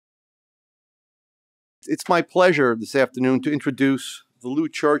It's my pleasure this afternoon to introduce the Lou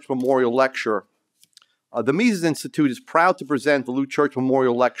Church Memorial Lecture. The Mises Institute is proud to present the Lou Church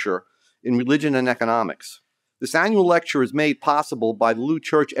Memorial Lecture in Religion and Economics. This annual lecture is made possible by the Lou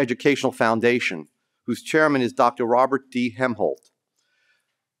Church Educational Foundation, whose chairman is Dr. Robert D. Hemholt.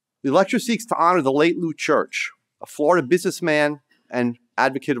 The lecture seeks to honor the late Lou Church, a Florida businessman and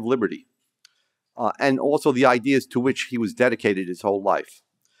advocate of liberty, and also the ideas to which he was dedicated his whole life.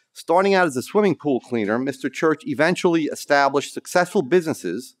 Starting out as a swimming pool cleaner, Mr. Church eventually established successful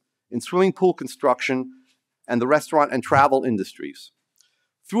businesses in swimming pool construction and the restaurant and travel industries.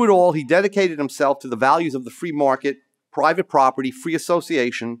 Through it all, he dedicated himself to the values of the free market, private property, free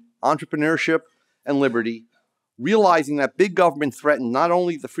association, entrepreneurship, and liberty, realizing that big government threatened not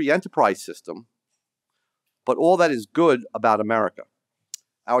only the free enterprise system, but all that is good about America.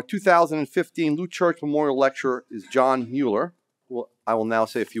 Our 2015 Lou Church Memorial Lecturer is John Mueller, who I will now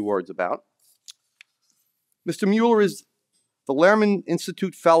say a few words about. Mr. Mueller is the Lehrman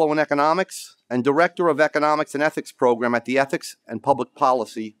Institute Fellow in Economics and Director of Economics and Ethics Program at the Ethics and Public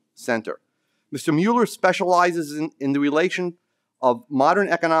Policy Center. Mr. Mueller specializes in the relation of modern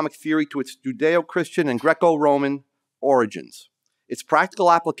economic theory to its Judeo-Christian and Greco-Roman origins, its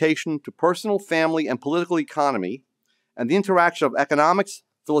practical application to personal, family, and political economy, and the interaction of economics,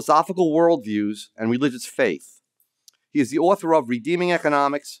 philosophical worldviews, and religious faith. He is the author of Redeeming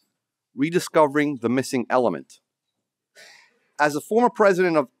Economics, Rediscovering the Missing Element. As a former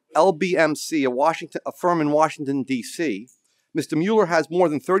president of LBMC, a firm in Washington, D.C., Mr. Mueller has more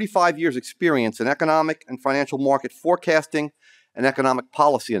than 35 years' experience in economic and financial market forecasting and economic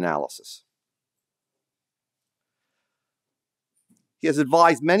policy analysis. He has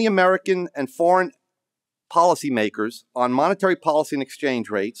advised many American and foreign policymakers on monetary policy and exchange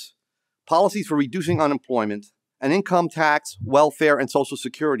rates, policies for reducing unemployment, and income tax, welfare, and Social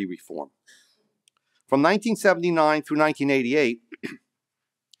Security reform. From 1979 through 1988,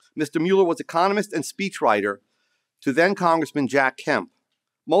 Mr. Mueller was economist and speechwriter to then-Congressman Jack Kemp,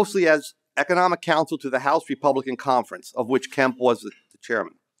 mostly as economic counsel to the House Republican Conference, of which Kemp was the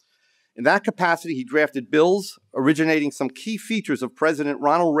chairman. In that capacity, he drafted bills originating some key features of President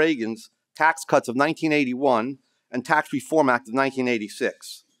Ronald Reagan's tax cuts of 1981 and Tax Reform Act of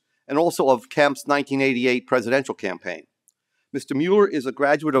 1986. And also of Kemp's 1988 presidential campaign. Mr. Mueller is a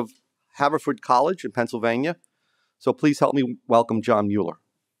graduate of Haverford College in Pennsylvania, so please help me welcome John Mueller.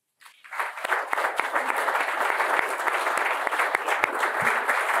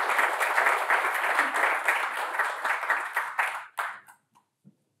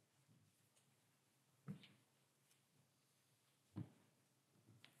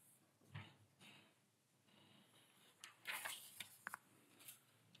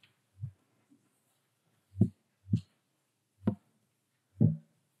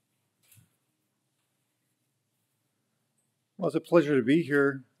 Well, it's a pleasure to be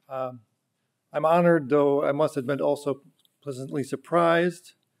here. I'm honored, though I must admit also pleasantly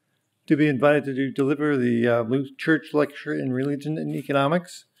surprised, to be invited to deliver the Lou Church Lecture in Religion and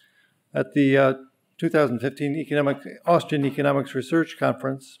Economics at the 2015 Austrian Economics Research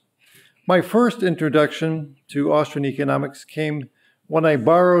Conference. My first introduction to Austrian economics came when I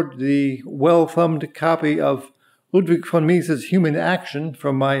borrowed the well-thumbed copy of Ludwig von Mises' Human Action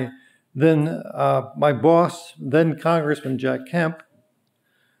from my boss, then Congressman Jack Kemp,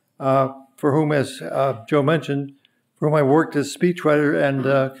 for whom, as Joe mentioned, for whom I worked as speechwriter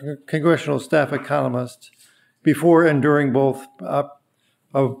and congressional staff economist before and during both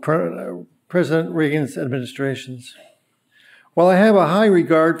of President Reagan's administrations. While I have a high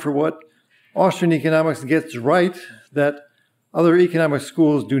regard for what Austrian economics gets right that other economic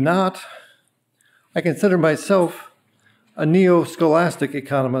schools do not, I consider myself a neo-scholastic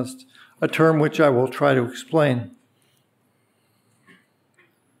economist, a term which I will try to explain.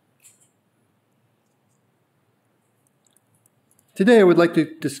 Today I would like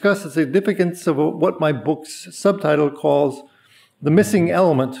to discuss the significance of what my book's subtitle calls the missing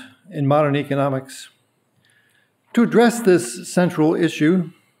element in modern economics. To address this central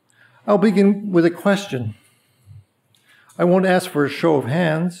issue, I'll begin with a question. I won't ask for a show of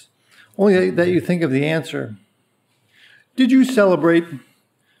hands, only that you think of the answer. Did you celebrate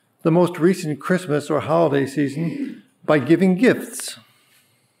the most recent Christmas or holiday season by giving gifts?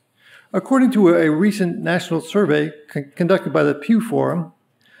 According to a recent national survey conducted by the Pew Forum,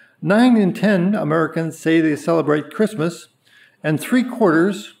 9 in 10 Americans say they celebrate Christmas, and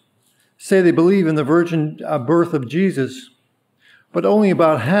 3/4 say they believe in the virgin birth of Jesus. But only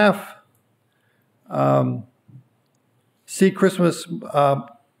about half see Christmas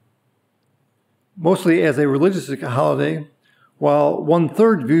mostly as a religious holiday, while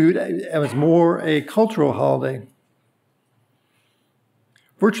 1/3 viewed it as more a cultural holiday.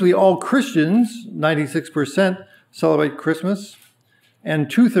 Virtually all Christians, 96%, celebrate Christmas, and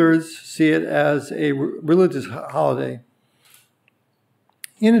 2/3 see it as a religious holiday.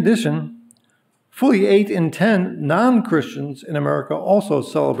 In addition, fully 8 in 10 non-Christians in America also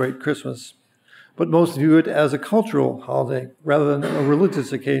celebrate Christmas, but most view it as a cultural holiday rather than a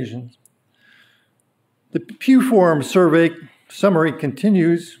religious occasion. The Pew Forum survey summary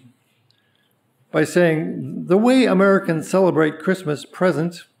continues by saying, the way Americans celebrate Christmas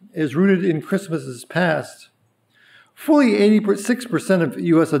present is rooted in Christmas's past. Fully 86% of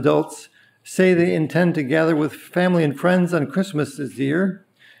U.S. adults say they intend to gather with family and friends on Christmas this year,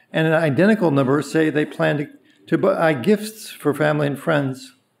 and an identical number say they plan to buy gifts for family and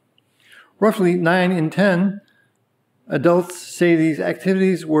friends. Roughly 9 in 10 adults say these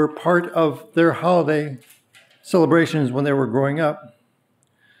activities were part of their holiday celebrations when they were growing up.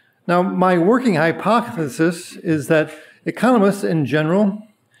 Now, my working hypothesis is that economists in general,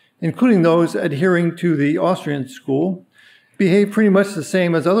 including those adhering to the Austrian school, behave pretty much the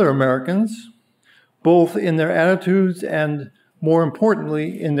same as other Americans, both in their attitudes and, more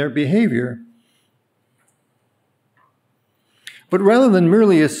importantly, in their behavior. But rather than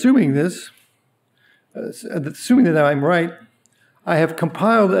merely assuming that I'm right, I have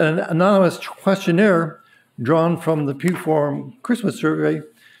compiled an anonymous questionnaire drawn from the Pew Forum Christmas survey.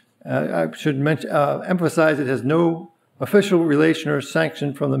 I should emphasize it has no official relation or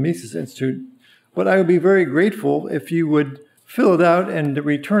sanction from the Mises Institute, but I would be very grateful if you would fill it out and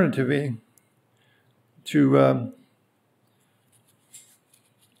return it to me to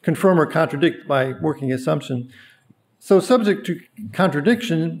confirm or contradict my working assumption. So subject to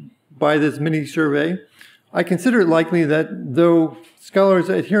contradiction by this mini-survey, I consider it likely that though scholars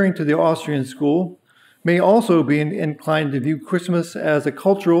adhering to the Austrian school may also be inclined to view Christmas as a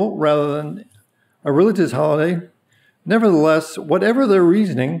cultural rather than a religious holiday, nevertheless, whatever their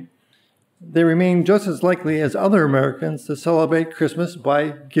reasoning, they remain just as likely as other Americans to celebrate Christmas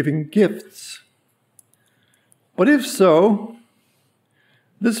by giving gifts. But if so,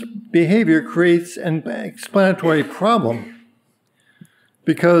 this behavior creates an explanatory problem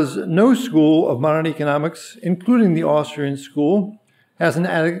because no school of modern economics, including the Austrian school, has an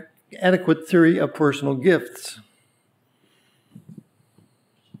adequate theory of personal gifts.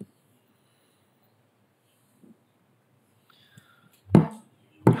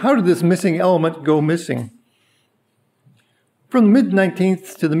 How did this missing element go missing? From the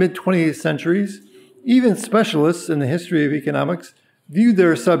mid-19th to the mid-20th centuries, even specialists in the history of economics viewed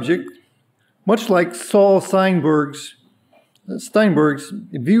their subject much like Saul Steinberg's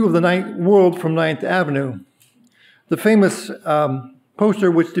view of the world from Ninth Avenue. The famous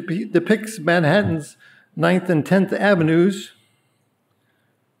poster which depicts Manhattan's 9th and 10th Avenues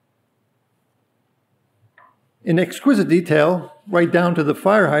in exquisite detail, right down to the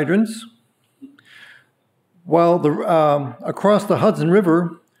fire hydrants, while across the Hudson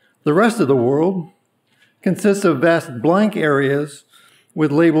River, the rest of the world consists of vast blank areas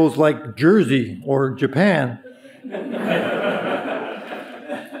with labels like Jersey or Japan.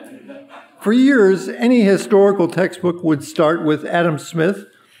 For years, any historical textbook would start with Adam Smith,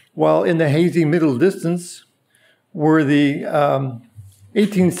 while in the hazy middle distance were the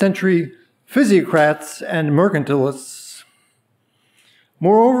 18th century physiocrats and mercantilists.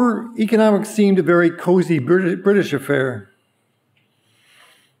 Moreover, economics seemed a very cozy British affair.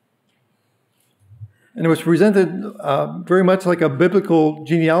 And it was presented very much like a biblical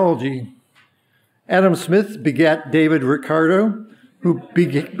genealogy. Adam Smith begat David Ricardo, who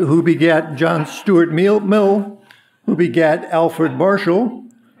begat John Stuart Mill, who begat Alfred Marshall,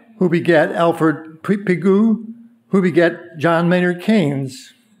 who begat Alfred Pigou, who begat John Maynard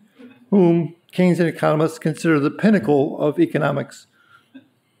Keynes, whom Keynesian economists consider the pinnacle of economics.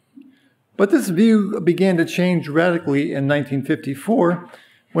 But this view began to change radically in 1954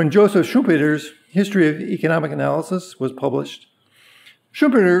 when Joseph Schumpeter's History of Economic Analysis was published.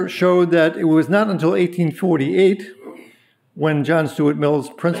 Schumpeter showed that it was not until 1848, when John Stuart Mill's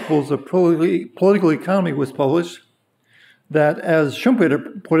Principles of Political Economy was published, that, as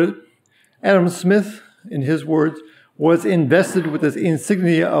Schumpeter put it, Adam Smith, in his words, was invested with this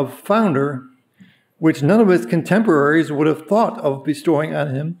insignia of founder, which none of his contemporaries would have thought of bestowing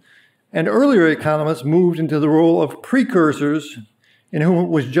on him, and earlier economists moved into the role of precursors, in whom it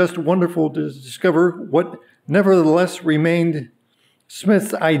was just wonderful to discover what nevertheless remained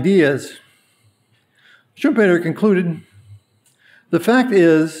Smith's ideas. Schumpeter concluded, "The fact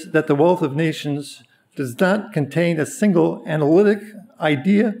is that the wealth of nations does not contain a single analytic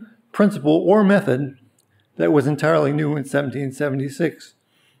idea, principle, or method that was entirely new in 1776.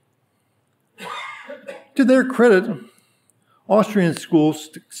 To their credit, Austrian school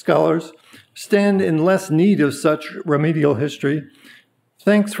scholars stand in less need of such remedial history,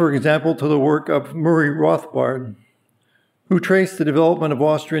 thanks, for example, to the work of Murray Rothbard, who traced the development of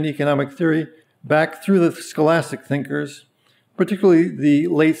Austrian economic theory back through the scholastic thinkers, particularly the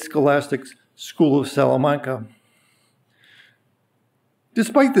late scholastic school of Salamanca.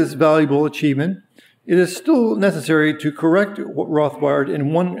 Despite this valuable achievement, it is still necessary to correct Rothbard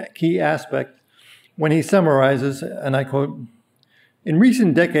in one key aspect when he summarizes, and I quote, "In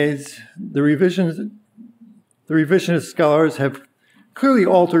recent decades, the revisionist scholars have clearly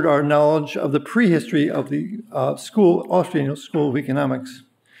altered our knowledge of the prehistory of the Austrian School of Economics.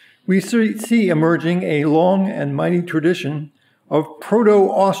 We see emerging a long and mighty tradition of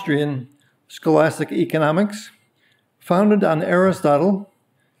Proto-Austrian scholastic economics, founded on Aristotle,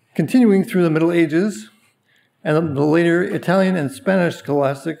 continuing through the Middle Ages, and the later Italian and Spanish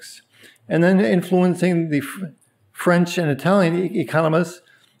scholastics, and then influencing the French and Italian economists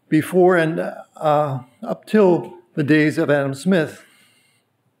before and up till the days of Adam Smith."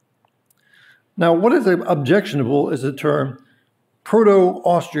 Now, what is objectionable is the term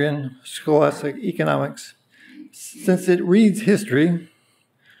Proto-Austrian scholastic economics, since it reads history,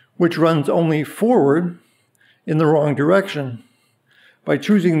 which runs only forward, in the wrong direction, by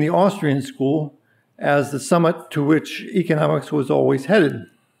choosing the Austrian school as the summit to which economics was always headed.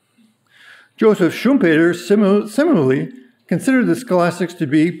 Joseph Schumpeter similarly considered the scholastics to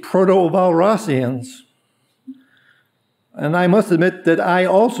be Proto-Walrasians. And I must admit that I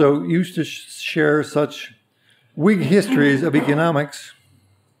also used to share such Whig histories of economics,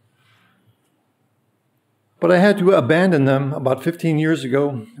 but I had to abandon them about 15 years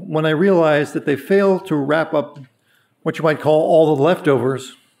ago when I realized that they failed to wrap up what you might call all the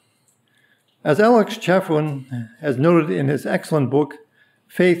leftovers. As Alex Chaffin has noted in his excellent book,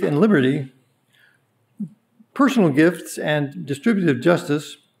 Faith and Liberty, personal gifts and distributive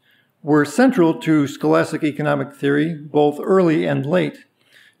justice were central to scholastic economic theory, both early and late,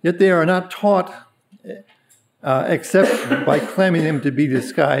 yet they are not taught except by claiming them to be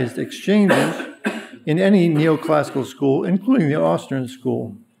disguised exchanges in any neoclassical school, including the Austrian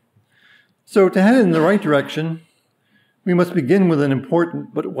school. So to head in the right direction, we must begin with an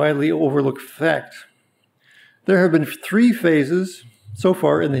important but widely overlooked fact. There have been 3 phases so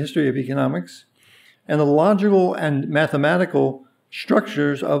far in the history of economics, and the logical and mathematical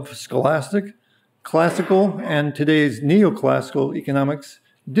structures of scholastic, classical, and today's neoclassical economics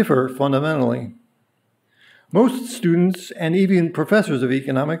differ fundamentally. Most students and even professors of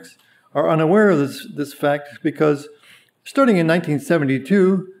economics are unaware of this fact because starting in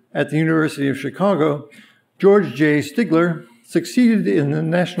 1972 at the University of Chicago, George J. Stigler succeeded in the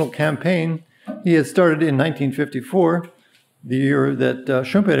national campaign he had started in 1954, the year that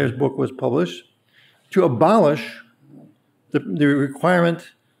Schumpeter's book was published, to abolish the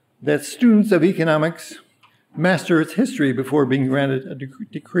requirement that students of economics master its history before being granted a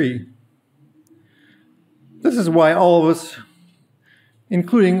degree. This is why all of us,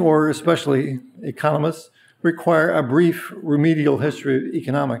 including or especially economists, require a brief remedial history of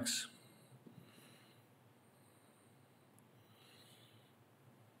economics.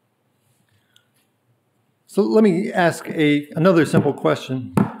 So let me ask another simple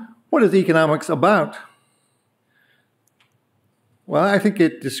question. What is economics about? Well, I think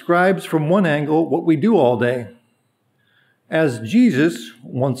it describes from one angle what we do all day. As Jesus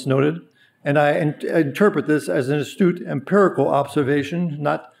once noted, and I interpret this as an astute empirical observation,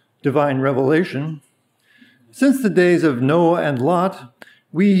 not divine revelation, since the days of Noah and Lot,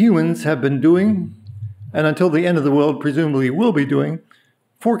 we humans have been doing, and until the end of the world presumably will be doing,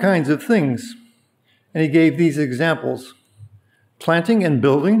 4 kinds of things. And he gave these examples: planting and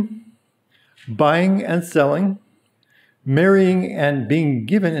building, buying and selling, marrying and being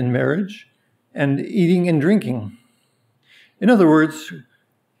given in marriage, and eating and drinking. In other words,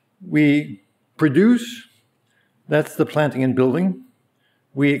 we produce, that's the planting and building.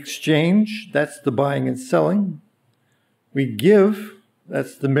 We exchange, that's the buying and selling. We give,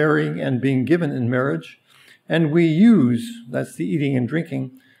 that's the marrying and being given in marriage. And we use, that's the eating and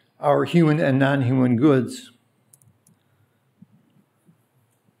drinking, our human and non-human goods.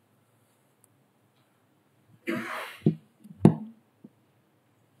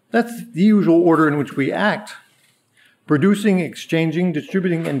 That's the usual order in which we act: producing, exchanging,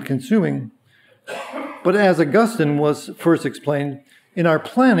 distributing, and consuming. But as Augustine was first explained, in our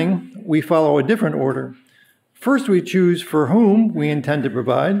planning, we follow a different order. First, we choose for whom we intend to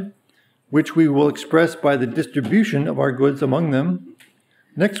provide, which we will express by the distribution of our goods among them.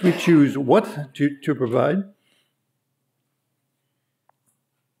 Next, we choose what to provide,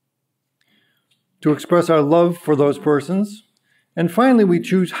 to express our love for those persons. And finally, we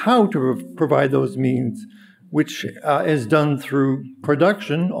choose how to provide those means, which is done through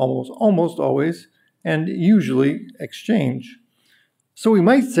production, almost always, and usually exchange. So we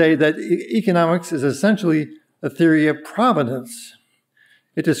might say that economics is essentially a theory of providence.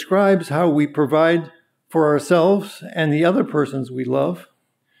 It describes how we provide for ourselves and the other persons we love,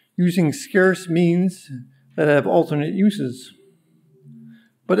 using scarce means that have alternate uses.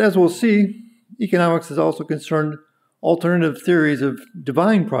 But as we'll see, economics is also concerned alternative theories of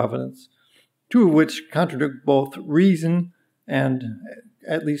divine providence, two of which contradict both reason and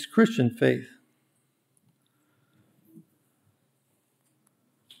at least Christian faith.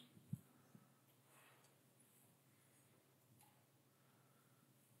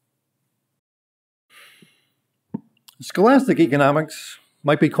 Scholastic economics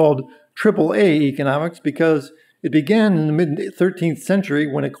might be called AAA economics because it began in the mid-13th century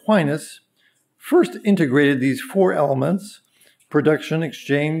when Aquinas first integrated these four elements: production,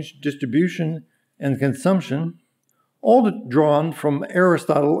 exchange, distribution, and consumption, all drawn from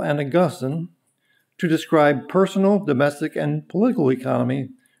Aristotle and Augustine, to describe personal, domestic, and political economy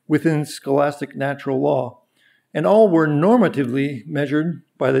within scholastic natural law, and all were normatively measured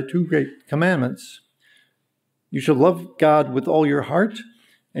by the two great commandments. You shall love God with all your heart,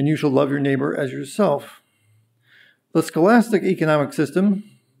 and you shall love your neighbor as yourself. The scholastic economic system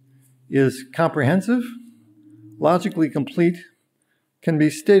is comprehensive, logically complete, can be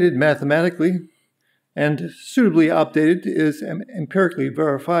stated mathematically, and suitably updated is empirically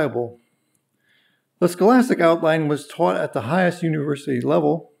verifiable. The scholastic outline was taught at the highest university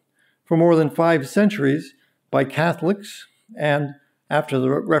level for more than 5 centuries by Catholics and, after the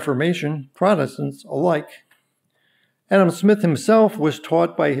Reformation, Protestants alike. Adam Smith himself was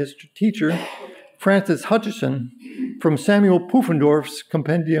taught by his teacher, Francis Hutcheson, from Samuel Pufendorf's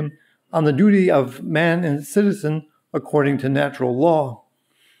compendium on the duty of man and citizen according to natural law,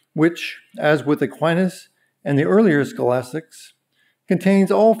 which, as with Aquinas and the earlier scholastics,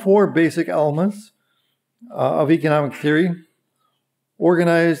 contains all 4 basic elements of economic theory,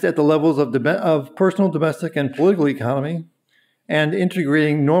 organized at the levels of personal, domestic, and political economy, and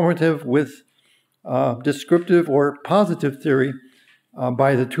integrating normative with descriptive or positive theory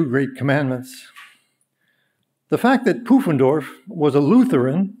by the two great commandments. The fact that Pufendorf was a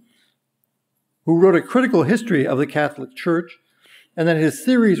Lutheran who wrote a critical history of the Catholic Church, and that his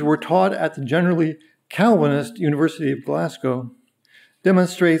theories were taught at the generally Calvinist University of Glasgow,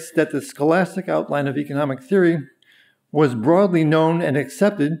 demonstrates that the scholastic outline of economic theory was broadly known and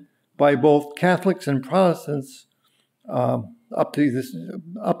accepted by both Catholics and Protestants up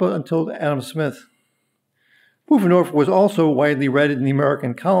until Adam Smith. Pufendorf was also widely read in the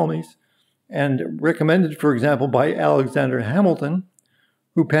American colonies and recommended, for example, by Alexander Hamilton,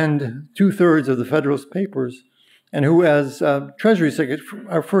 who penned 2/3 of the Federalist Papers, and who, as our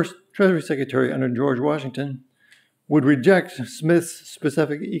first Treasury Secretary under George Washington, would reject Smith's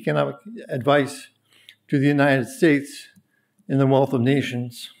specific economic advice to the United States in The Wealth of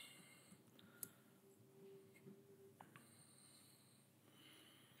Nations.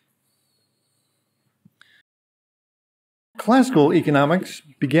 Classical economics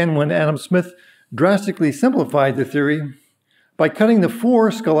began when Adam Smith drastically simplified the theory by cutting the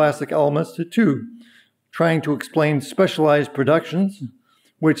 4 scholastic elements to 2, trying to explain specialized productions,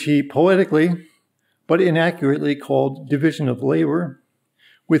 which he poetically but inaccurately called division of labor,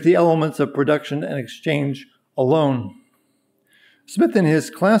 with the elements of production and exchange alone. Smith and his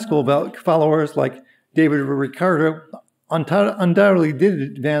classical followers, like David Ricardo, undoubtedly did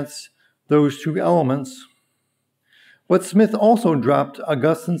advance those 2 elements. But Smith also dropped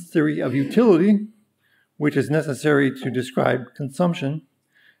Augustine's theory of utility, which is necessary to describe consumption,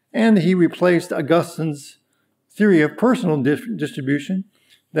 and he replaced Augustine's theory of personal distribution,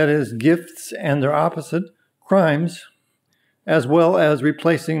 that is, gifts and their opposite, crimes, as well as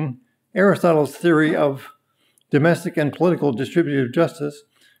replacing Aristotle's theory of domestic and political distributive justice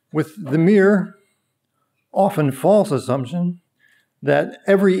with the mere, often false assumption that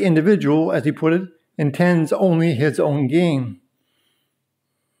every individual, as he put it, intends only his own gain.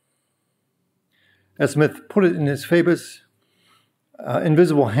 As Smith put it in his famous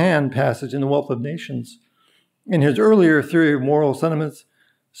invisible hand passage in The Wealth of Nations, in his earlier theory of moral sentiments,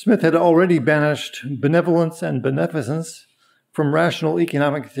 Smith had already banished benevolence and beneficence from rational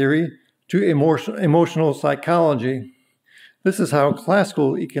economic theory to emotional psychology. This is how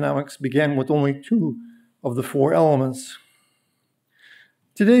classical economics began with only 2 of the 4 elements.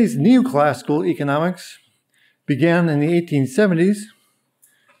 Today's neoclassical economics began in the 1870s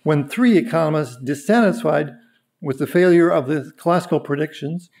when three economists dissatisfied with the failure of the classical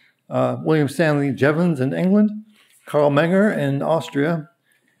predictions, William Stanley Jevons in England, Karl Menger in Austria,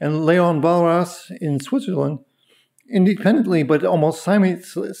 and Leon Walras in Switzerland, independently but almost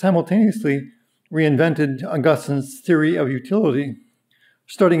simultaneously reinvented Augustine's theory of utility,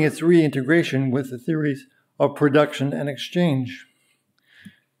 starting its reintegration with the theories of production and exchange.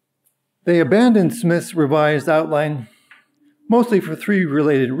 They abandoned Smith's revised outline mostly for three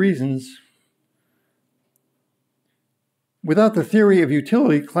related reasons. Without the theory of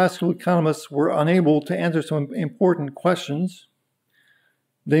utility, classical economists were unable to answer some important questions.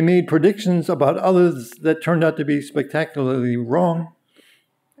 They made predictions about others that turned out to be spectacularly wrong,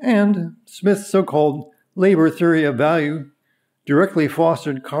 and Smith's so-called labor theory of value directly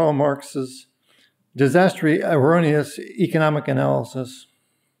fostered Karl Marx's disastrously erroneous economic analysis.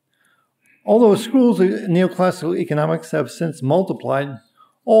 Although schools of neoclassical economics have since multiplied,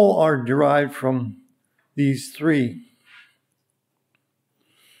 all are derived from these three.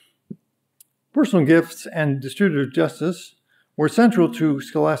 Personal gifts and distributive justice were central to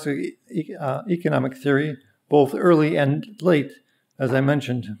scholastic economic theory, both early and late, as I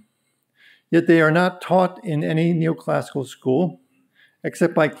mentioned. Yet they are not taught in any neoclassical school,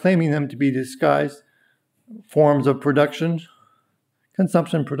 except by claiming them to be disguised forms of production,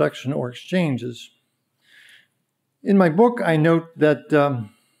 consumption, production, or exchanges. In my book, I note that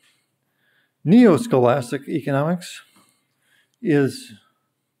neo-scholastic economics is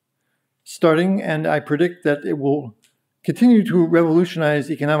starting, and I predict that it will continue to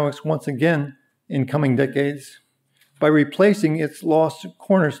revolutionize economics once again in coming decades by replacing its lost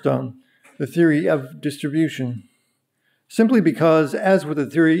cornerstone, the theory of distribution, simply because, as with the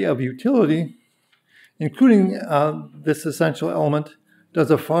theory of utility, including this essential element does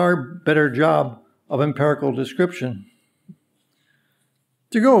a far better job of empirical description.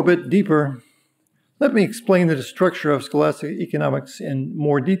 To go a bit deeper, let me explain the structure of scholastic economics in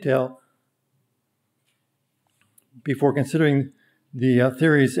more detail before considering the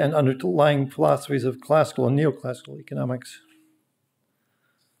theories and underlying philosophies of classical and neoclassical economics.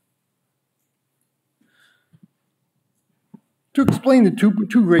 To explain the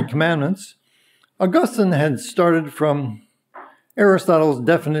two great commandments, Augustine had started from Aristotle's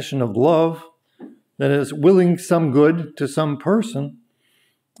definition of love, that is, willing some good to some person,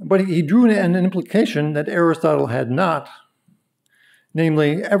 but he drew an implication that Aristotle had not,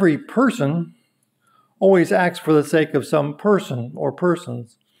 namely, every person always acts for the sake of some person or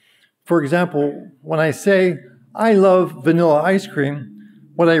persons. For example, when I say, I love vanilla ice cream,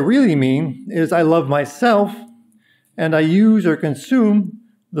 what I really mean is I love myself, and I use or consume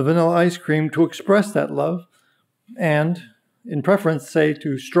the vanilla ice cream to express that love, and in preference, say,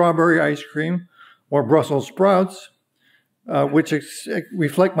 to strawberry ice cream or Brussels sprouts, which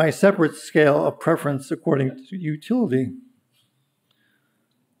reflect my separate scale of preference according to utility.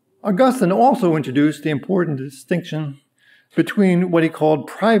 Augustine also introduced the important distinction between what he called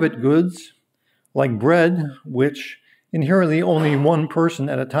private goods, like bread, which inherently only one person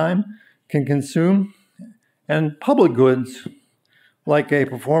at a time can consume, and public goods, like a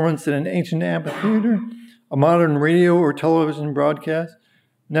performance in an ancient amphitheater, a modern radio or television broadcast,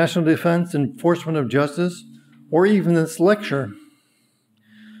 national defense, enforcement of justice, or even this lecture,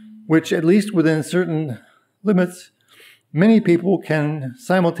 which, at least within certain limits, many people can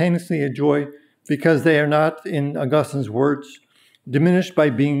simultaneously enjoy because they are not, in Augustine's words, diminished by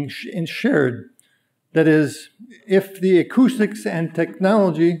being shared. That is, if the acoustics and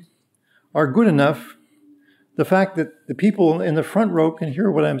technology are good enough, the fact that the people in the front row can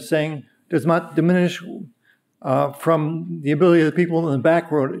hear what I'm saying does not diminish from the ability of the people in the back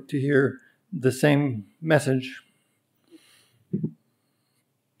row to hear the same message.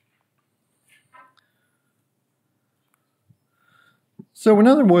 So in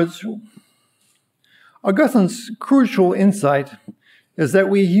other words, Augustine's crucial insight is that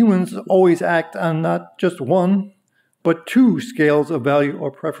we humans always act on not just one, but two scales of value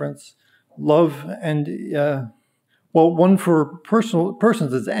or preference, love and, one for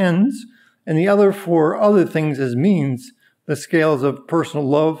persons as ends, and the other for other things as means, the scales of personal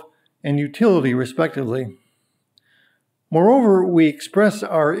love and utility, respectively. Moreover, we express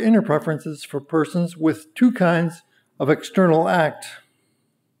our inner preferences for persons with two kinds of external act.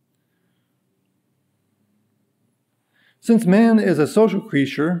 Since man is a social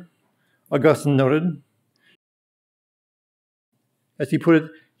creature, Augustine noted, as he put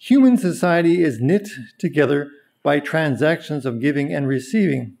it, human society is knit together by transactions of giving and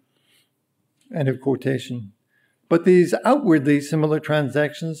receiving, end of quotation. But these outwardly similar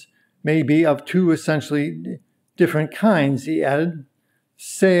transactions may be of two essentially different kinds, he added,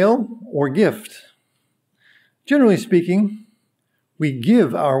 sale, or gift. Generally speaking, we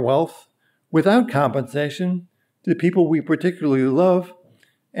give our wealth without compensation to people we particularly love,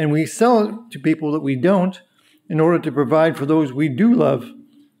 and we sell it to people that we don't in order to provide for those we do love.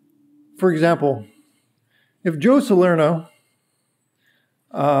 For example, if Joe Salerno,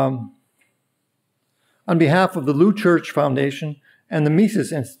 on behalf of the Lou Church Foundation and the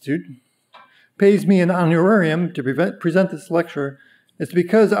Mises Institute, pays me an honorarium to present this lecture, it's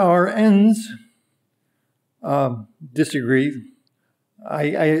because our ends disagree. I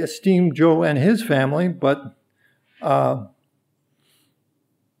esteem Joe and his family, but I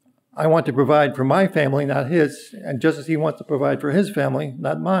want to provide for my family, not his, and just as he wants to provide for his family,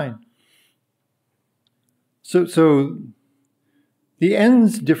 not mine. So the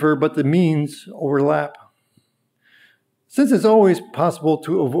ends differ, but the means overlap. Since it's always possible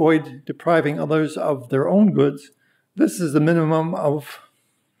to avoid depriving others of their own goods, this is the minimum of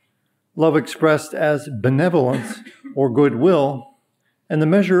love expressed as benevolence or goodwill, and the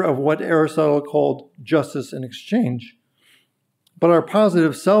measure of what Aristotle called justice in exchange. But our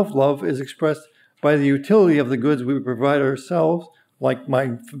positive self-love is expressed by the utility of the goods we provide ourselves, like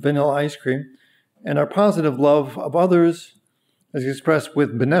my vanilla ice cream, and our positive love of others is expressed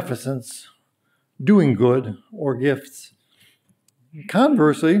with beneficence, doing good, or gifts.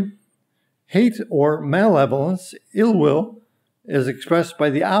 Conversely, hate or malevolence, ill will, is expressed by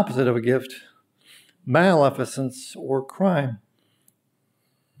the opposite of a gift, maleficence or crime.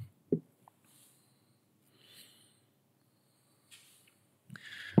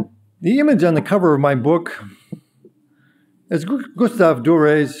 The image on the cover of my book is Gustave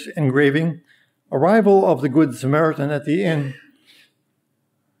Doré's engraving, Arrival of the Good Samaritan at the Inn.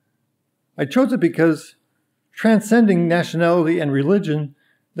 I chose it because, transcending nationality and religion,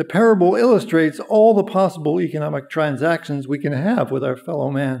 the parable illustrates all the possible economic transactions we can have with our fellow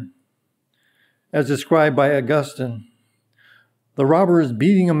man. As described by Augustine, the robbers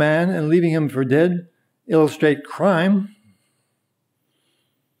beating a man and leaving him for dead illustrate crime.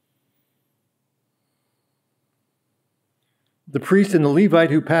 The priest and the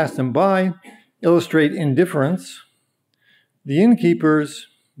Levite who passed him by illustrate indifference. The innkeeper's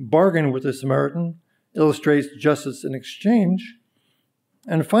bargain with the Samaritan illustrates justice in exchange.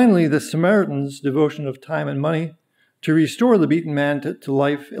 And finally, the Samaritan's devotion of time and money to restore the beaten man to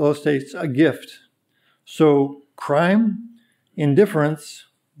life illustrates a gift. So crime, indifference,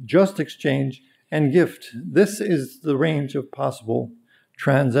 just exchange, and gift. This is the range of possible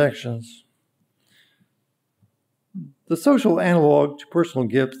transactions. The social analog to personal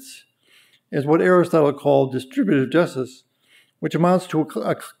gifts is what Aristotle called distributive justice, which amounts to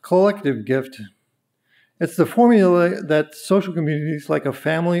a collective gift. It's the formula that social communities like a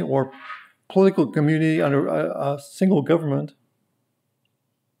family or political community under a single government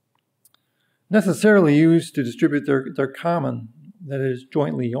necessarily use to distribute their common, that is,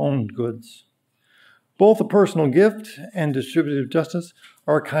 jointly owned goods. Both a personal gift and distributive justice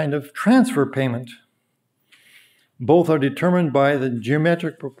are a kind of transfer payment. Both are determined by the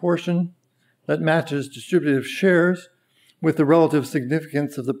geometric proportion that matches distributive shares with the relative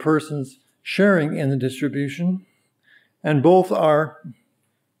significance of the persons sharing in the distribution, and both are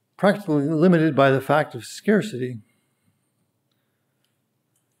practically limited by the fact of scarcity.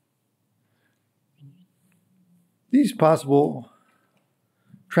 These possible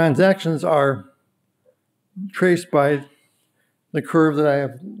transactions are traced by the curve that I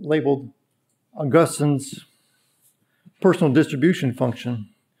have labeled Augustine's personal distribution function,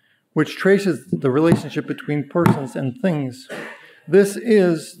 which traces the relationship between persons and things. This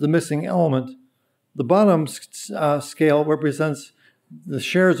is the missing element. The bottom scale represents the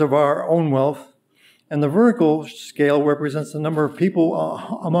shares of our own wealth, and the vertical scale represents the number of people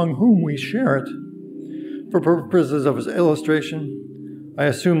among whom we share it. For purposes of illustration, I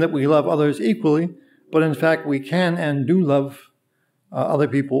assume that we love others equally, but in fact we can and do love other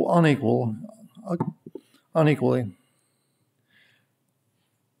people unequally.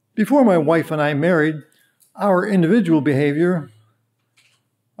 Before my wife and I married, our individual behavior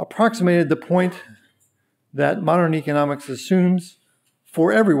approximated the point that modern economics assumes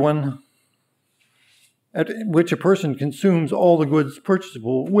for everyone, at which a person consumes all the goods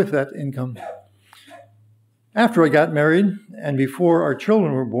purchasable with that income. After I got married, and before our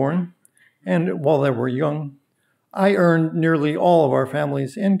children were born, and while they were young, I earned nearly all of our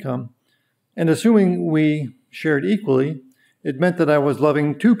family's income. And assuming we shared equally, it meant that I was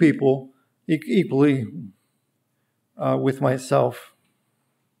loving two people equally with myself.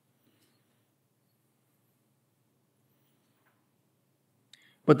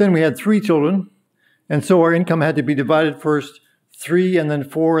 But then we had 3 children, and so our income had to be divided first 3 and then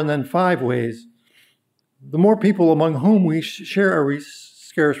 4 and then 5 ways. The more people among whom we share our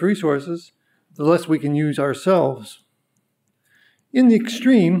scarce resources, the less we can use ourselves. In the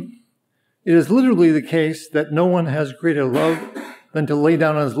extreme, it is literally the case that no one has greater love than to lay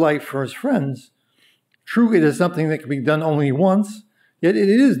down his life for his friends. True, it is something that can be done only once, yet it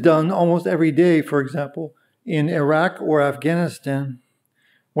is done almost every day, for example, in Iraq or Afghanistan,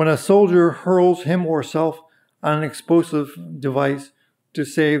 when a soldier hurls him or herself on an explosive device to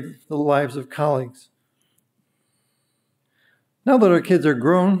save the lives of colleagues. Now that our kids are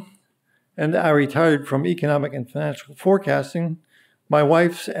grown and I retired from economic and financial forecasting, my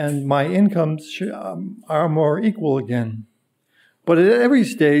wife's and my incomes are more equal again. But at every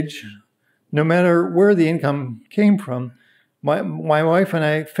stage, no matter where the income came from, my wife and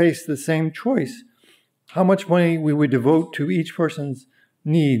I faced the same choice: how much money we would devote to each person's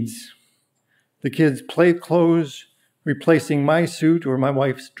needs. The kids' play clothes, replacing my suit or my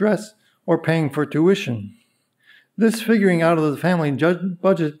wife's dress, or paying for tuition. This figuring out of the family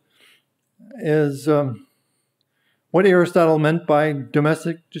budget is what Aristotle meant by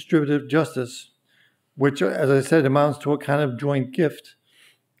domestic distributive justice, which, as I said, amounts to a kind of joint gift.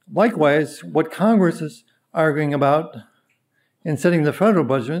 Likewise, what Congress is arguing about in setting the federal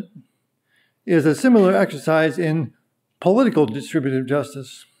budget is a similar exercise in political distributive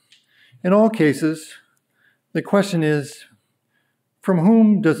justice. In all cases, the question is, from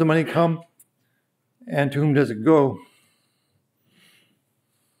whom does the money come and to whom does it go?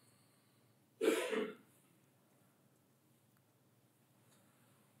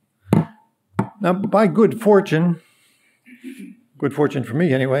 Now, by good fortune for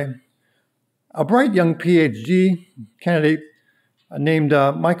me anyway, a bright young PhD candidate named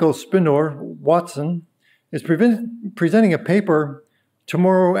Michael Spindor Watson is presenting a paper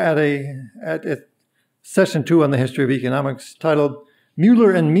tomorrow at session 2 on the history of economics titled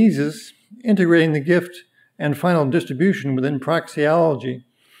Mueller and Mises, Integrating the Gift and Final Distribution Within Praxeology.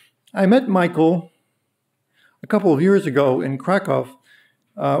 I met Michael a couple of years ago in Krakow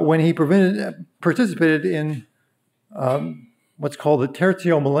when he participated in what's called the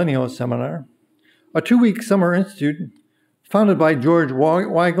Tertio Millennio Seminar, a 2-week summer institute founded by George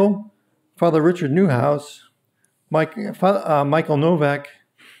Weigel, Father Richard Newhouse, Michael Novak,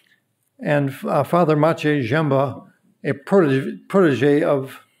 and Father Maciej Ziemba, a protege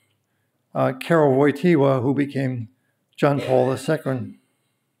of Karol Wojtyła, who became John Paul II.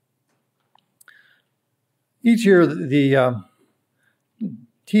 Each year, the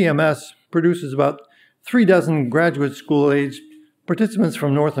TMS produces about 36 graduate school-age participants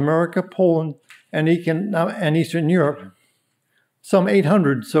from North America, Poland, and Eastern Europe, some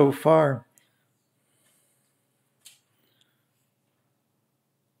 800 so far.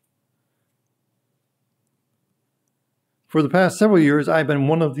 For the past several years, I've been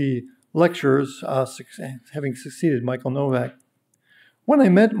one of the lecturers, having succeeded Michael Novak. When I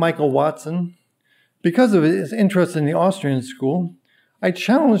met Michael Watson, because of his interest in the Austrian school, I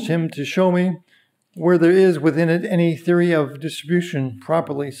challenged him to show me where there is within it any theory of distribution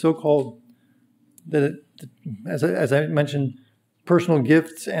properly, so-called, as I mentioned, personal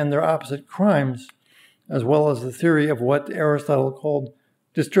gifts and their opposite crimes, as well as the theory of what Aristotle called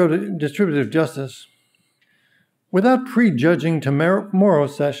distributive justice. Without prejudging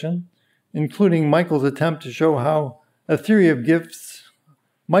tomorrow's session, including Michael's attempt to show how a theory of gifts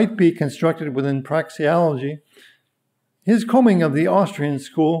might be constructed within praxeology, his combing of the Austrian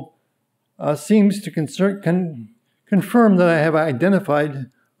school seems to confirm that I have identified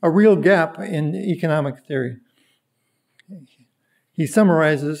a real gap in economic theory. He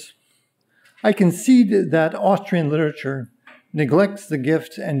summarizes, I concede that Austrian literature neglects the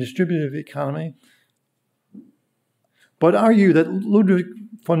gift and distributive economy, but argue that Ludwig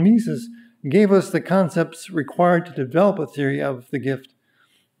von Mises gave us the concepts required to develop a theory of the gift,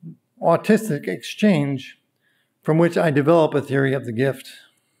 autistic exchange, from which I develop a theory of the gift.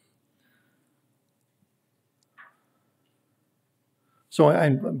 So I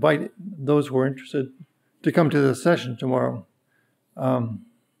invite those who are interested to come to the session tomorrow.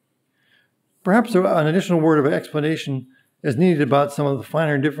 Perhaps an additional word of explanation is needed about some of the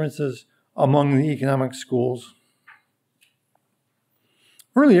finer differences among the economic schools.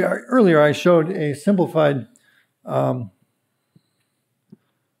 Earlier I showed a simplified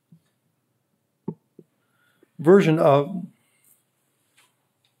version of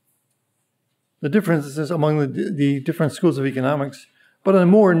the differences among the different schools of economics, but a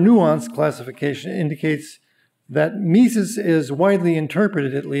more nuanced classification indicates that Mises is widely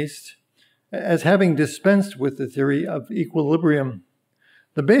interpreted, at least, as having dispensed with the theory of equilibrium.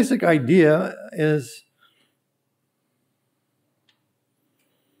 The basic idea is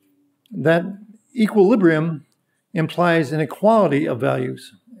that equilibrium implies an equality of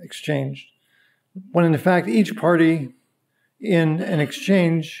values exchanged, when in fact each party in an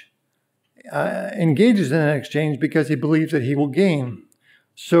exchange engages in an exchange because he believes that he will gain.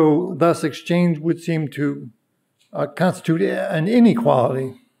 So thus exchange would seem to constitute an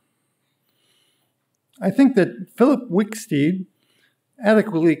inequality. I think that Philip Wicksteed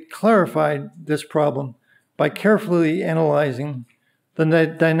adequately clarified this problem by carefully analyzing the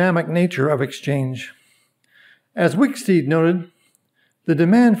dynamic nature of exchange. As Wicksteed noted, the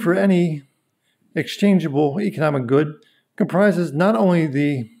demand for any exchangeable economic good comprises not only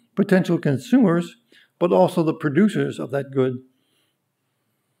the potential consumers, but also the producers of that good.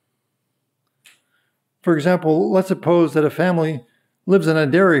 For example, let's suppose that a family lives on a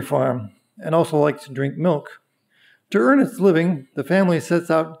dairy farm and also likes to drink milk. To earn its living, the family sets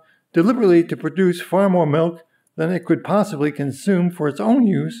out deliberately to produce far more milk than it could possibly consume for its own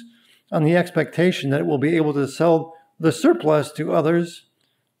use, on the expectation that it will be able to sell the surplus to others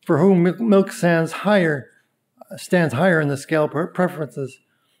for whom milk stands higher in the scale preferences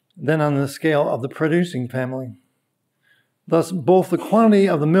than on the scale of the producing family. Thus, both the quantity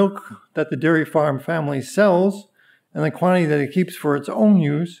of the milk that the dairy farm family sells and the quantity that it keeps for its own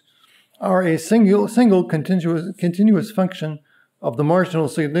use are a single continuous function of the marginal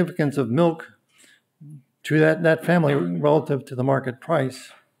significance of milk to that family relative to the market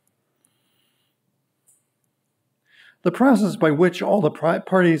price. The process by which all the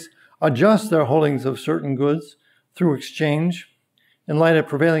parties adjust their holdings of certain goods through exchange in light of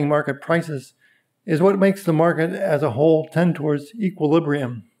prevailing market prices is what makes the market as a whole tend towards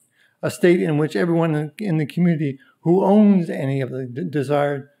equilibrium, a state in which everyone in the community who owns any of the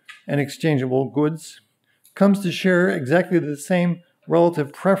desired and exchangeable goods comes to share exactly the same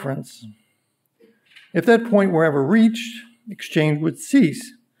relative preference. If that point were ever reached, exchange would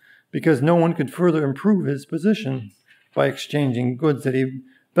cease, because no one could further improve his position by exchanging goods that he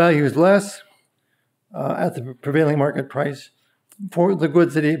values less at the prevailing market price for the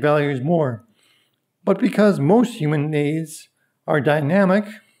goods that he values more. But because most human needs are dynamic,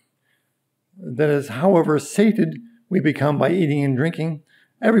 that is, however sated we become by eating and drinking,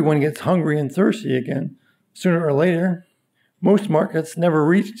 everyone gets hungry and thirsty again sooner or later. Most markets never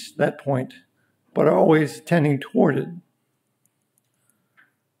reach that point, but are always tending toward it.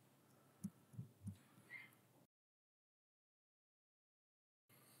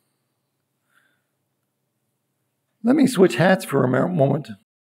 Let me switch hats for a moment.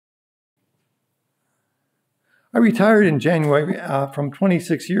 I retired in January from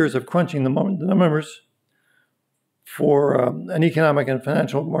 26 years of crunching the numbers for an economic and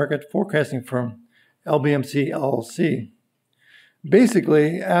financial market forecasting firm, LBMC LLC.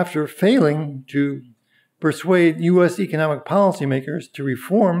 Basically, after failing to persuade U.S. economic policymakers to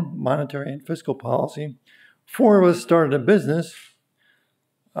reform monetary and fiscal policy, four of us started a business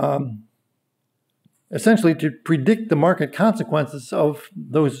essentially to predict the market consequences of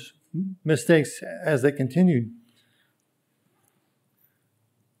those mistakes as they continued.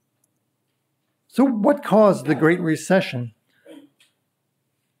 So what caused the Great Recession?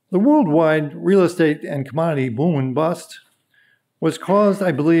 The worldwide real estate and commodity boom and bust was caused,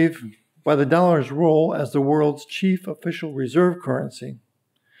 I believe, by the dollar's role as the world's chief official reserve currency.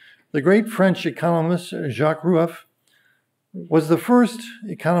 The great French economist Jacques Rueff was the first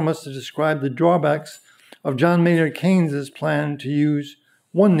economist to describe the drawbacks of John Maynard Keynes' plan to use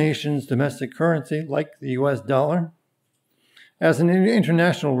one nation's domestic currency, like the US dollar, as an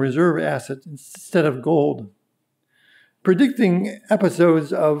international reserve asset instead of gold. Predicting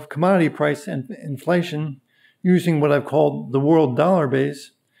episodes of commodity price and inflation using what I've called the world dollar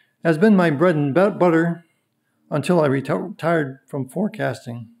base has been my bread and butter until I retired from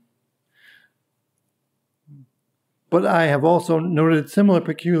forecasting. But I have also noted similar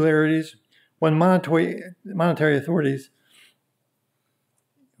peculiarities when monetary authorities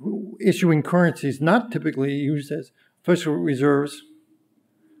issuing currencies not typically used as official reserves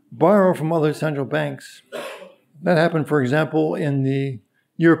borrow from other central banks. That happened, for example, in the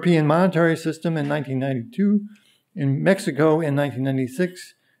European monetary system in 1992, in Mexico in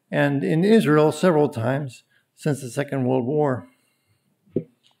 1996, and in Israel several times since the Second World War.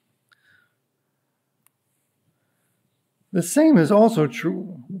 The same was also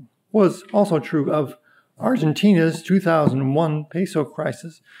true of Argentina's 2001 peso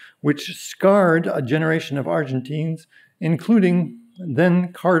crisis, which scarred a generation of Argentines, including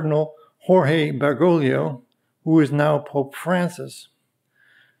then Cardinal Jorge Bergoglio, who is now Pope Francis.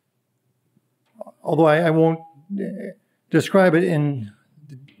 Although I won't describe it in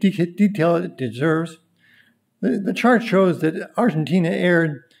detail it deserves, the chart shows that Argentina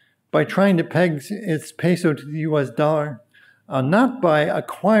erred by trying to peg its peso to the US dollar, not by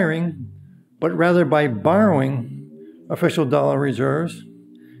acquiring, but rather by borrowing official dollar reserves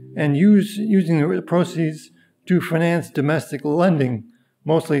and using the proceeds to finance domestic lending,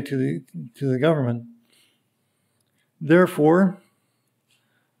 mostly to the government. Therefore,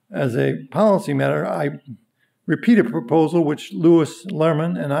 as a policy matter, I repeat a proposal which Louis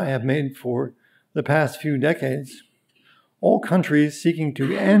Lerman and I have made for the past few decades. All countries seeking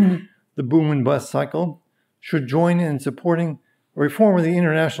to end the boom and bust cycle should join in supporting a reform of the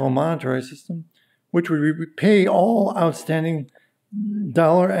international monetary system, which would repay all outstanding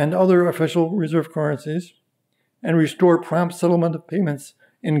dollar and other official reserve currencies and restore prompt settlement of payments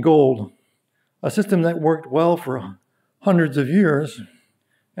in gold, a system that worked well for hundreds of years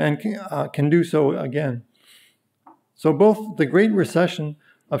and can do so again. So both the Great Recession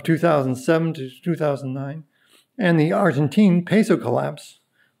of 2007 to 2009 and the Argentine peso collapse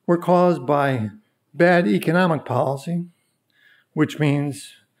were caused by bad economic policy, which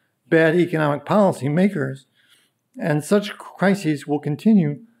means bad economic policy makers, and such crises will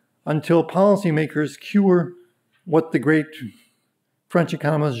continue until policymakers cure what the great French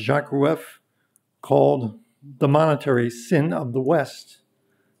economist Jacques Rueff called the monetary sin of the West,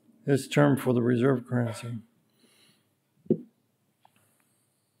 his term for the reserve currency.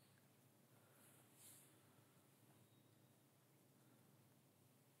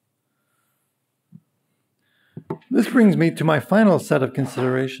 This brings me to my final set of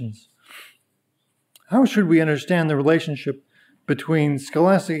considerations. How should we understand the relationship between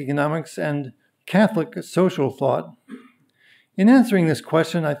scholastic economics and Catholic social thought? In answering this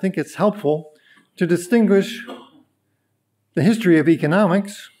question, I think it's helpful to distinguish the history of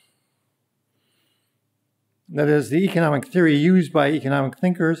economics, that is, the economic theory used by economic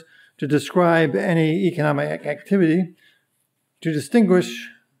thinkers to describe any economic activity, to distinguish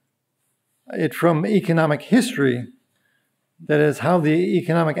it from economic history, that is, how the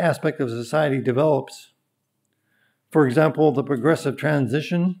economic aspect of society develops. For example, the progressive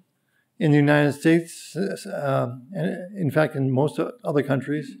transition in the United States, and in fact in most other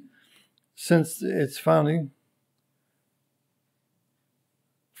countries, since its founding,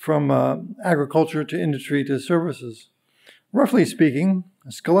 from agriculture to industry to services. Roughly speaking,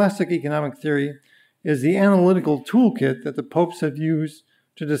 scholastic economic theory is the analytical toolkit that the popes have used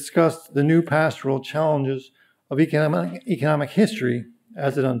to discuss the new pastoral challenges of economic history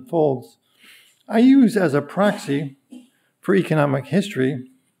as it unfolds. I use as a proxy for economic history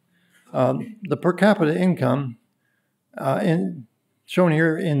the per capita income shown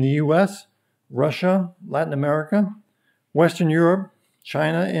here in the US, Russia, Latin America, Western Europe,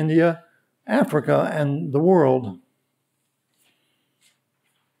 China, India, Africa, and the world.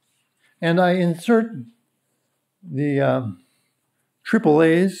 And I insert the triple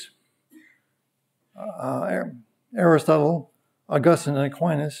A's, Aristotle, Augustine, and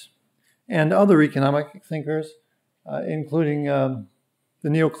Aquinas, and other economic thinkers, including the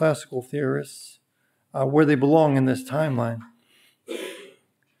neoclassical theorists, where they belong in this timeline.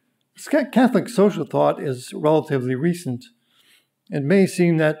 Catholic social thought is relatively recent. It may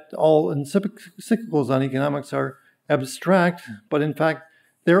seem that all encyclicals on economics are abstract, but in fact,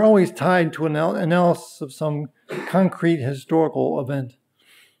 they're always tied to an analysis of some concrete historical event.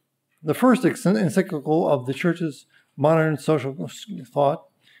 The first encyclical of the Church's modern social thought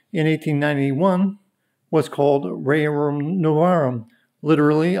in 1891 was called Rerum Novarum,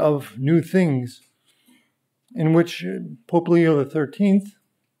 literally of new things, in which Pope Leo XIII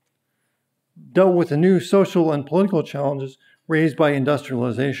dealt with the new social and political challenges raised by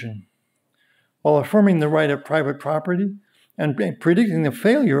industrialization, while affirming the right of private property and predicting the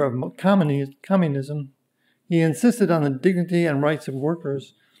failure of communism. He insisted on the dignity and rights of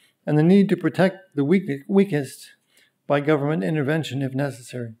workers and the need to protect the weakest by government intervention if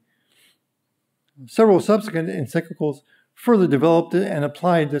necessary. Several subsequent encyclicals further developed and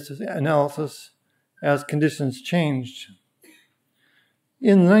applied this analysis as conditions changed.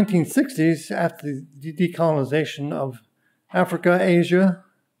 In the 1960s, after the decolonization of Africa, Asia,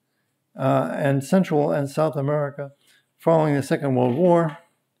 and Central and South America following the Second World War,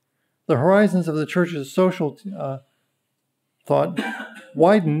 the horizons of the Church's social thought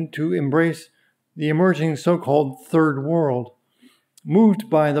widened to embrace the emerging so-called Third World. Moved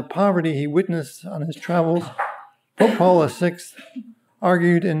by the poverty he witnessed on his travels, Pope Paul VI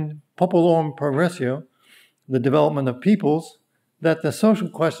argued in Populorum Progressio, the development of peoples, that the social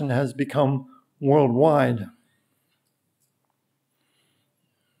question has become worldwide.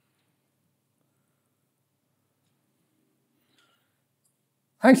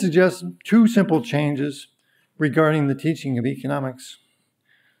 I suggest two simple changes regarding the teaching of economics.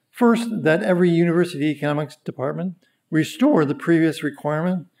 First, that every university economics department restore the previous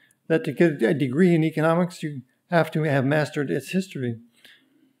requirement that to get a degree in economics, you have to have mastered its history.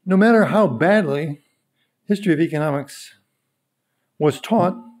 No matter how badly history of economics was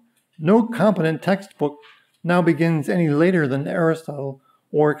taught, no competent textbook now begins any later than Aristotle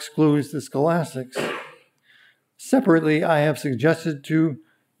or excludes the scholastics. Separately, I have suggested to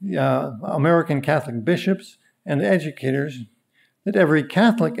American Catholic bishops and educators that every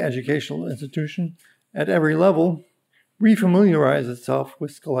Catholic educational institution at every level refamiliarize itself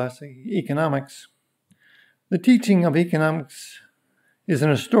with scholastic economics. The teaching of economics is in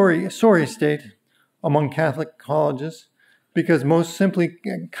a sorry state among Catholic colleges because most simply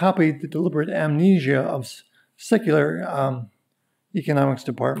copied the deliberate amnesia of secular economics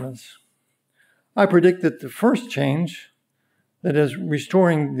departments. I predict that the first change, that is,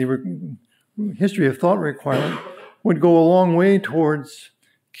 restoring the history of thought requirement, would go a long way towards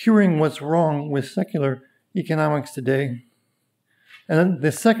curing what's wrong with secular economics today. And then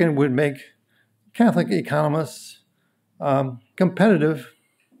the second would make Catholic economists competitive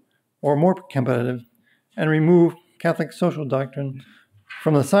or more competitive and remove Catholic social doctrine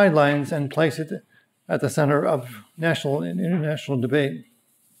from the sidelines and place it at the center of national and international debate.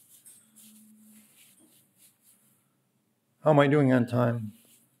 How am I doing on time?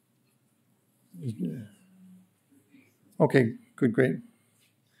 Okay, good, great.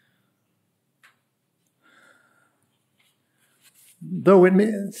 Though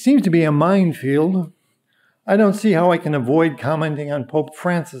it seems to be a minefield, I don't see how I can avoid commenting on Pope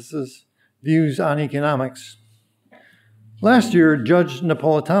Francis's views on economics. Last year, Judge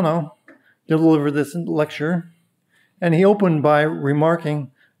Napolitano delivered this lecture, and he opened by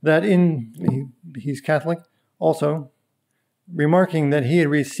remarking that he's Catholic also, remarking that he had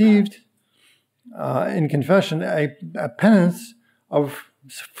received in confession a penance of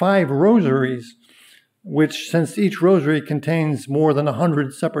 5 rosaries, which, since each rosary contains more than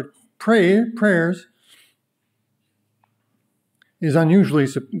 100 separate prayers, is unusually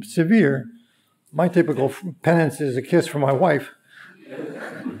severe. My typical penance is a kiss from my wife,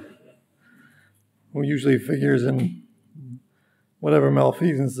 who usually figures in whatever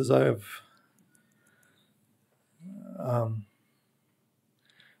malfeasances I have.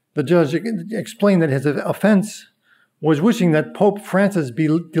 The judge explained that his offense was wishing that Pope Francis be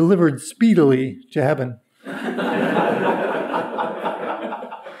delivered speedily to heaven.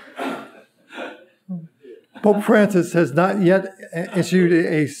 Pope Francis has not yet issued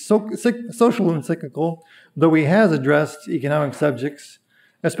a social encyclical, though he has addressed economic subjects,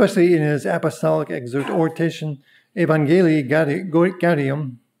 especially in his apostolic exhortation Evangelii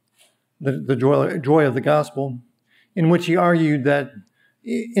Gaudium, the joy of the gospel, in which he argued that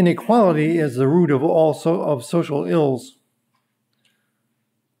inequality is the root of all of social ills.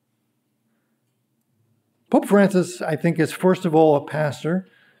 Pope Francis, I think, is first of all a pastor,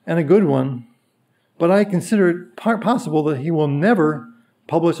 and a good one, but I consider it possible that he will never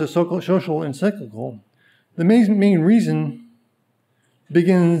publish a social encyclical. The main reason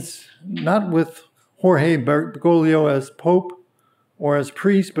begins not with Jorge Bergoglio as Pope or as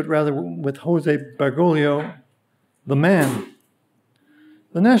priest, but rather with Jose Bergoglio, the man.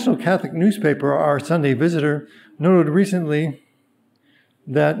 The National Catholic newspaper, Our Sunday Visitor, noted recently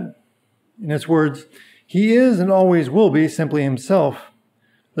that, in its words, he is and always will be simply himself.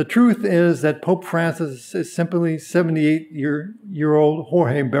 The truth is that Pope Francis is simply 78-year-old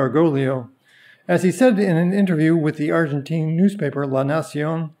Jorge Bergoglio. As he said in an interview with the Argentine newspaper La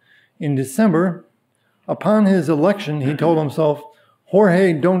Nación in December, upon his election, he told himself,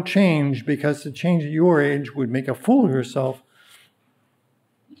 "Jorge, don't change, because to change at your age would make a fool of yourself."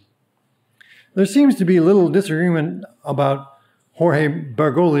 There seems to be little disagreement about Jorge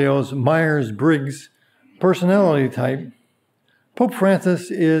Bergoglio's Myers-Briggs personality type. Pope Francis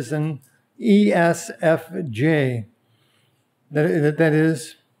is an ESFJ, that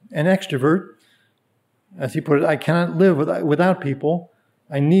is, an extrovert. As he put it, I cannot live without people.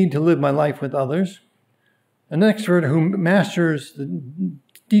 I need to live my life with others. An extrovert who masters the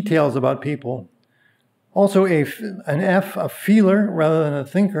details about people. Also an F, a feeler rather than a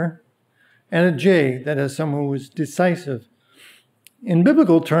thinker. And a J, that is, someone who is decisive. In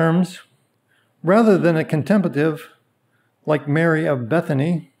biblical terms, rather than a contemplative, like Mary of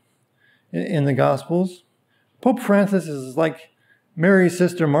Bethany in the Gospels, Pope Francis is like Mary's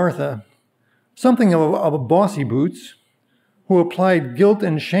sister Martha, something of a bossy boots, who applied guilt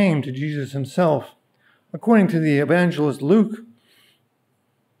and shame to Jesus himself. According to the evangelist Luke,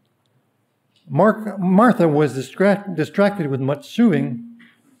 Martha was distracted with much sewing,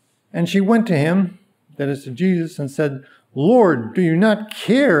 and she went to him, that is to Jesus, and said, Lord, do you not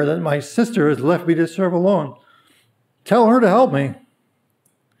care that my sister has left me to serve alone? Tell her to help me.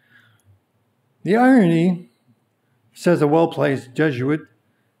 The irony, says a well-placed Jesuit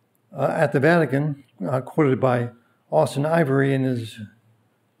at the Vatican, quoted by Austin Ivory in his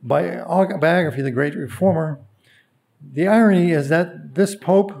biography, The Great Reformer, the irony is that this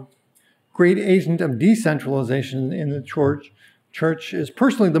Pope, great agent of decentralization in the Church, is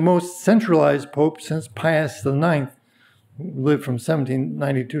personally the most centralized Pope since Pius IX, who lived from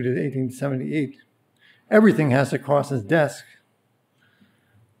 1792 to 1878. Everything has to cross his desk.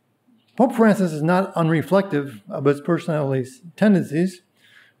 Pope Francis is not unreflective of his personality tendencies,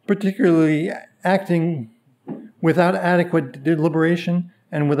 particularly acting without adequate deliberation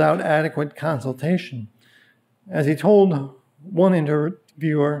and without adequate consultation. As he told one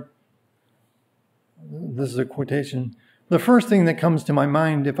interviewer, this is a quotation, "The first thing that comes to my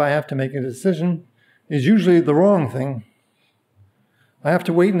mind if I have to make a decision is usually the wrong thing. I have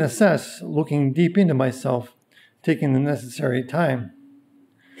to wait and assess, looking deep into myself, taking the necessary time."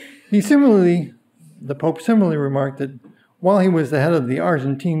 The Pope similarly remarked that while he was the head of the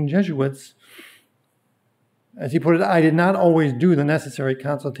Argentine Jesuits, as he put it, "I did not always do the necessary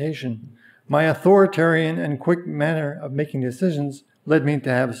consultation. My authoritarian and quick manner of making decisions led me to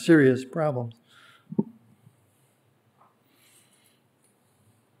have serious problems."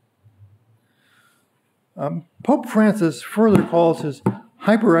 Pope Francis further calls his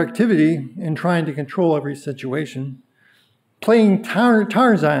hyperactivity in trying to control every situation playing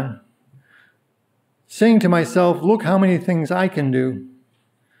Tarzan, saying to myself, "Look how many things I can do."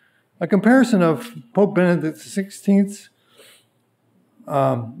 A comparison of Pope Benedict XVI's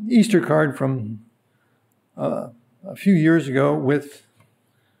Easter card from a few years ago with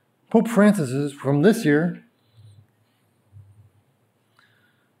Pope Francis's from this year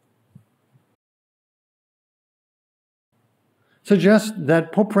suggests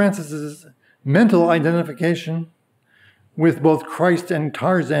that Pope Francis's mental identification with both Christ and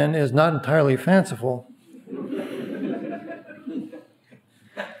Tarzan is not entirely fanciful.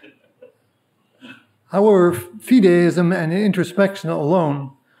 However, fideism and introspection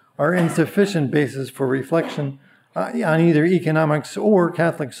alone are insufficient basis for reflection on either economics or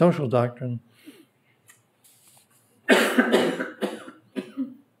Catholic social doctrine.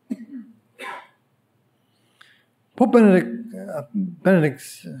 Pope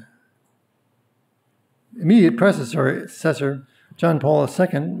Benedict's immediate predecessor, John Paul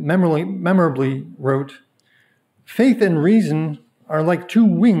II, memorably wrote, "Faith and reason are like two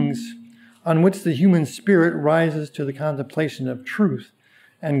wings on which the human spirit rises to the contemplation of truth,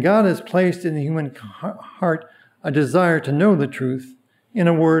 and God has placed in the human heart a desire to know the truth, in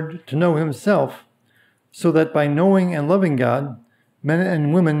a word, to know himself, so that by knowing and loving God, men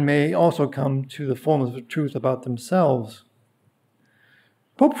and women may also come to the fullness of truth about themselves."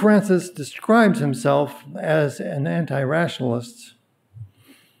 Pope Francis describes himself as an anti-rationalist.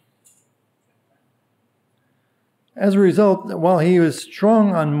 As a result, while he was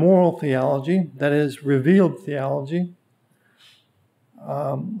strong on moral theology, that is, revealed theology,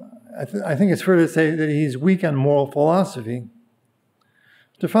 I think it's fair to say that he's weak on moral philosophy.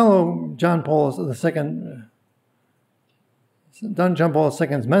 To follow John Paul II's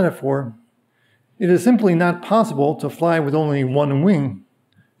metaphor, it is simply not possible to fly with only one wing,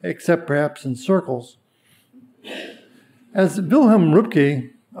 except perhaps in circles. As Wilhelm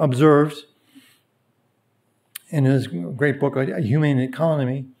Röpke observed in his great book, A Humane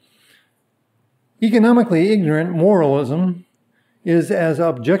Economy, economically ignorant moralism is as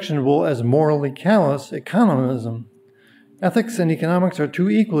objectionable as morally callous economism. Ethics and economics are two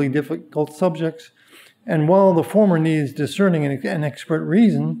equally difficult subjects, and while the former needs discerning and expert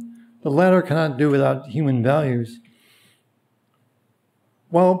reason, the latter cannot do without human values.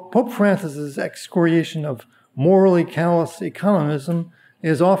 While Pope Francis's excoriation of morally callous economism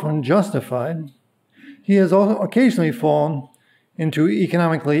is often justified, he has also occasionally fallen into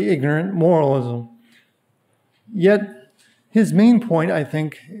economically ignorant moralism. Yet, his main point, I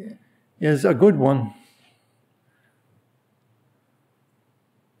think, is a good one.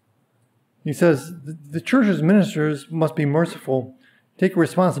 He says, the church's ministers must be merciful, take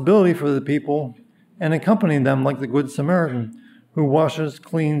responsibility for the people, and accompany them like the Good Samaritan, who washes,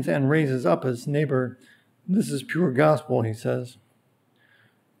 cleans, and raises up his neighbor. This is pure gospel, he says.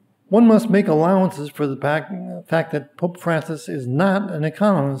 One must make allowances for the fact that Pope Francis is not an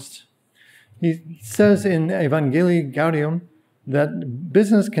economist. He says in Evangelii Gaudium that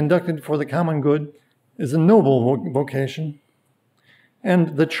business conducted for the common good is a noble vocation,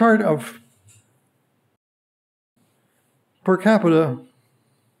 and the chart of per capita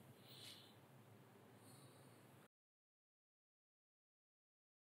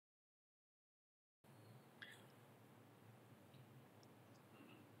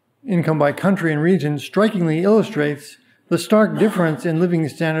income by country and region strikingly illustrates the stark difference in living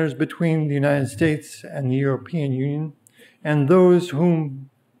standards between the United States and the European Union and those whom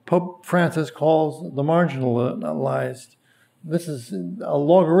Pope Francis calls the marginalized. This is a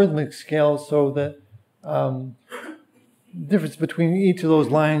logarithmic scale, so that difference between each of those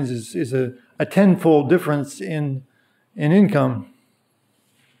lines is a tenfold difference in income.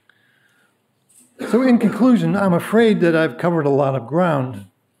 So in conclusion, I'm afraid that I've covered a lot of ground.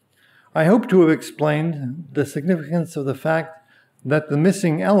 I hope to have explained the significance of the fact that the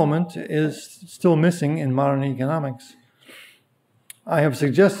missing element is still missing in modern economics. I have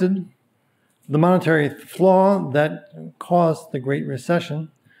suggested the monetary flaw that caused the Great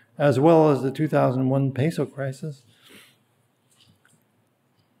Recession, as well as the 2001 peso crisis.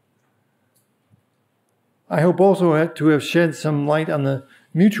 I hope also to have shed some light on the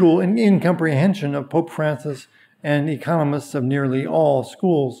mutual incomprehension of Pope Francis and economists of nearly all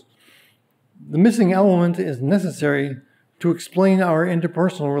schools. The missing element is necessary to explain our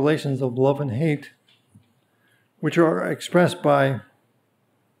interpersonal relations of love and hate, which are expressed by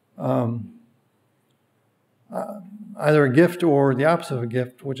either a gift or the opposite of a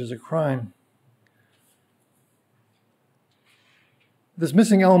gift, which is a crime. This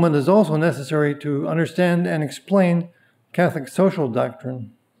missing element is also necessary to understand and explain Catholic social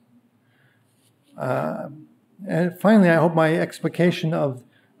doctrine. And finally, I hope my explication of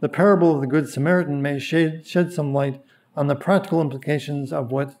the parable of the Good Samaritan may shed some light on the practical implications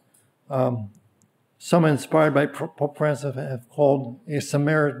of what some inspired by Pope Francis have called a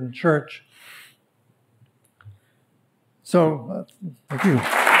Samaritan church. So, thank you.